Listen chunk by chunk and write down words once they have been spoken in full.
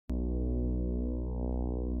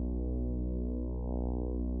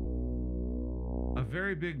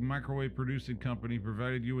very big microwave producing company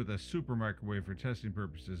provided you with a super microwave for testing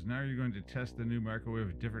purposes. Now you're going to test the new microwave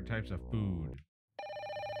with different types of food.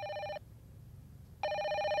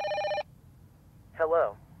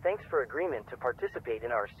 Hello. Thanks for agreement to participate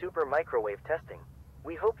in our super microwave testing.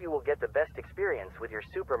 We hope you will get the best experience with your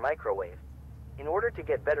super microwave. In order to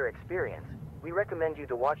get better experience, we recommend you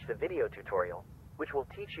to watch the video tutorial, which will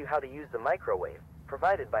teach you how to use the microwave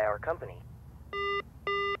provided by our company.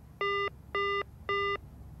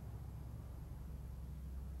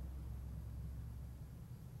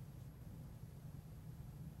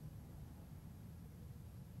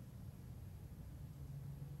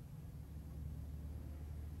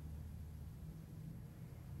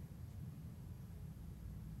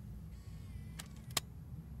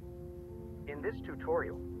 In this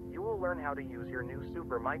tutorial, you will learn how to use your new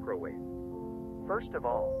super microwave. First of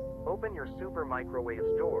all, open your super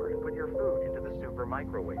microwave's door and put your food into the super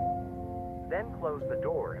microwave. Then close the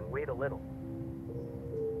door and wait a little.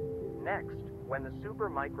 Next, when the super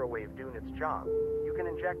microwave does its job, you can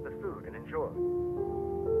inject the food and enjoy.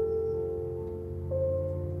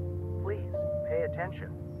 Please, pay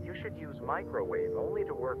attention. You should use microwave only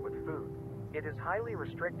to work with food. It is highly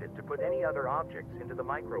restricted to put any other objects into the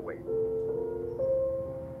microwave.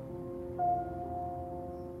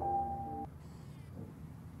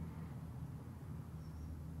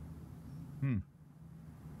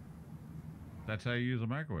 That's how you use a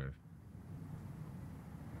microwave.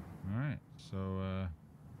 Alright, so,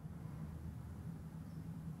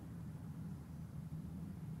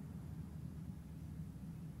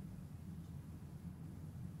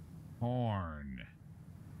 corn.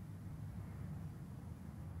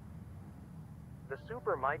 The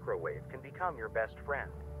super microwave can become your best friend.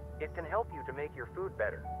 It can help you to make your food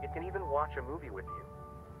better. It can even watch a movie with you.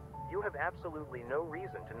 You have absolutely no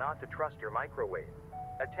reason to not to trust your microwave.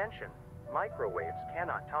 Attention, microwaves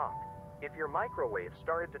cannot talk. If your microwave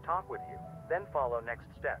started to talk with you, then follow next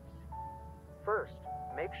steps. First,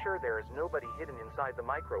 make sure there is nobody hidden inside the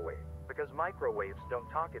microwave, because microwaves don't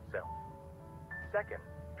talk itself. Second,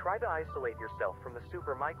 try to isolate yourself from the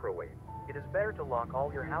super microwave. It is better to lock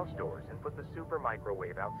all your house doors and put the super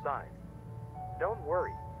microwave outside. Don't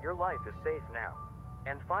worry, your life is safe now.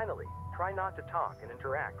 And finally, try not to talk and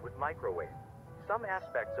interact with microwaves. Some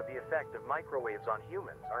aspects of the effect of microwaves on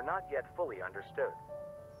humans are not yet fully understood.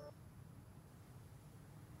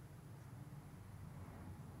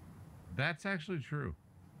 That's actually true.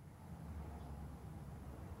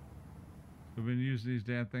 We've been using these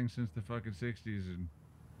damn things since the fucking 60s and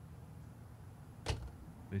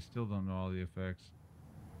they still don't know all the effects.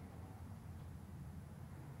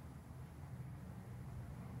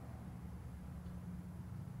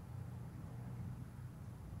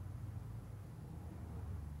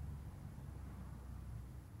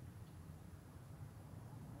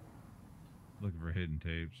 Looking for hidden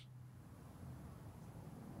tapes.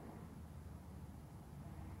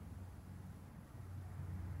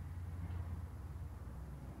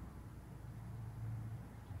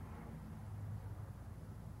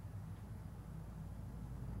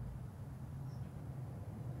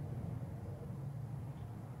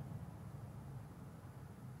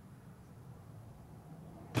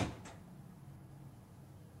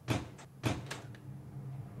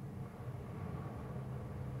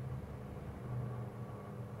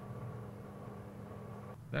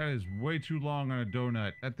 That is way too long on a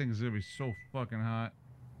donut. That thing is gonna be so fucking hot.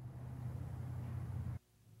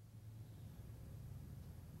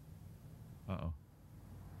 Uh-oh.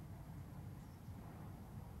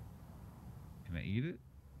 Can I eat it?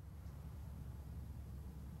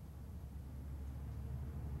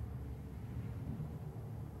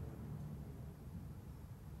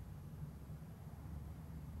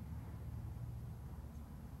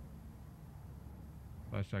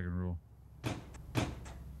 Five-second rule.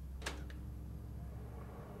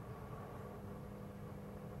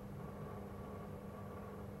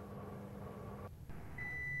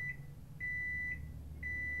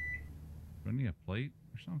 Do I need a plate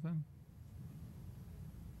or something?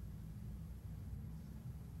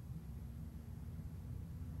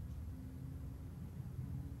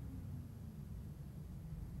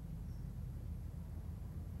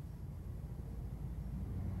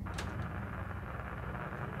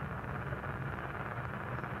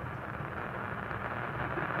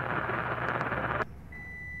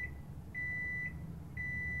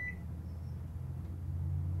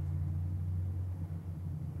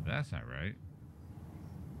 That's not right.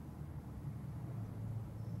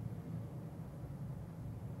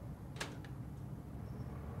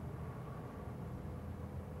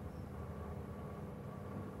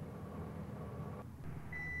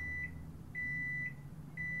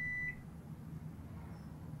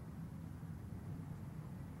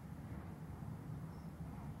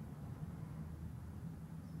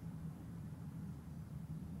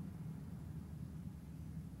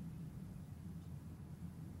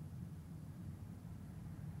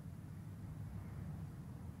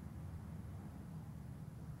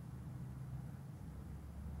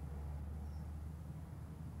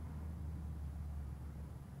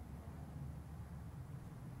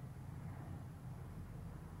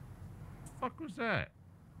 fuck was that?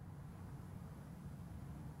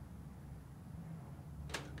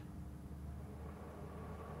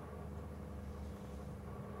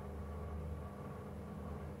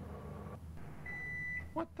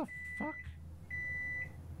 What the fuck?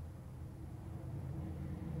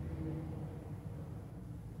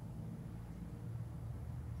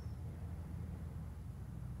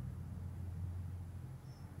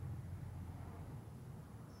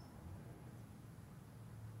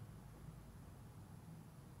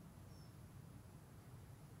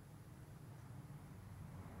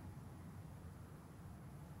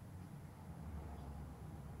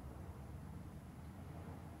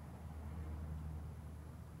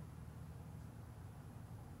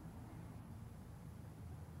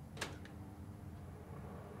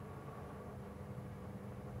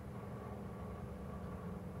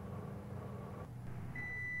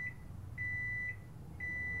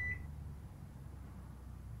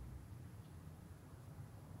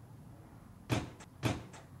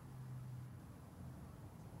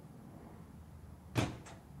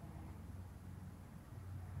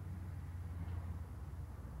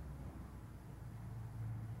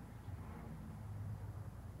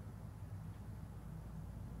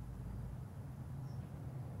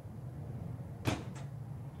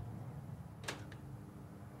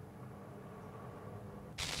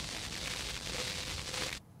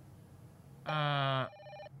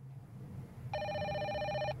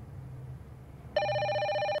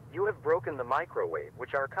 You have broken the microwave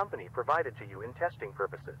which our company provided to you in testing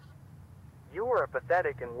purposes. You are a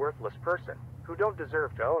pathetic and worthless person who don't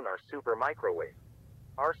deserve to own our super microwave.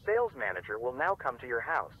 Our sales manager will now come to your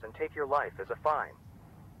house and take your life as a fine.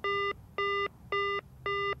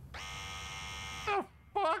 The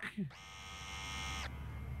fuck?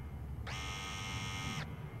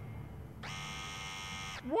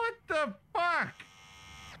 What the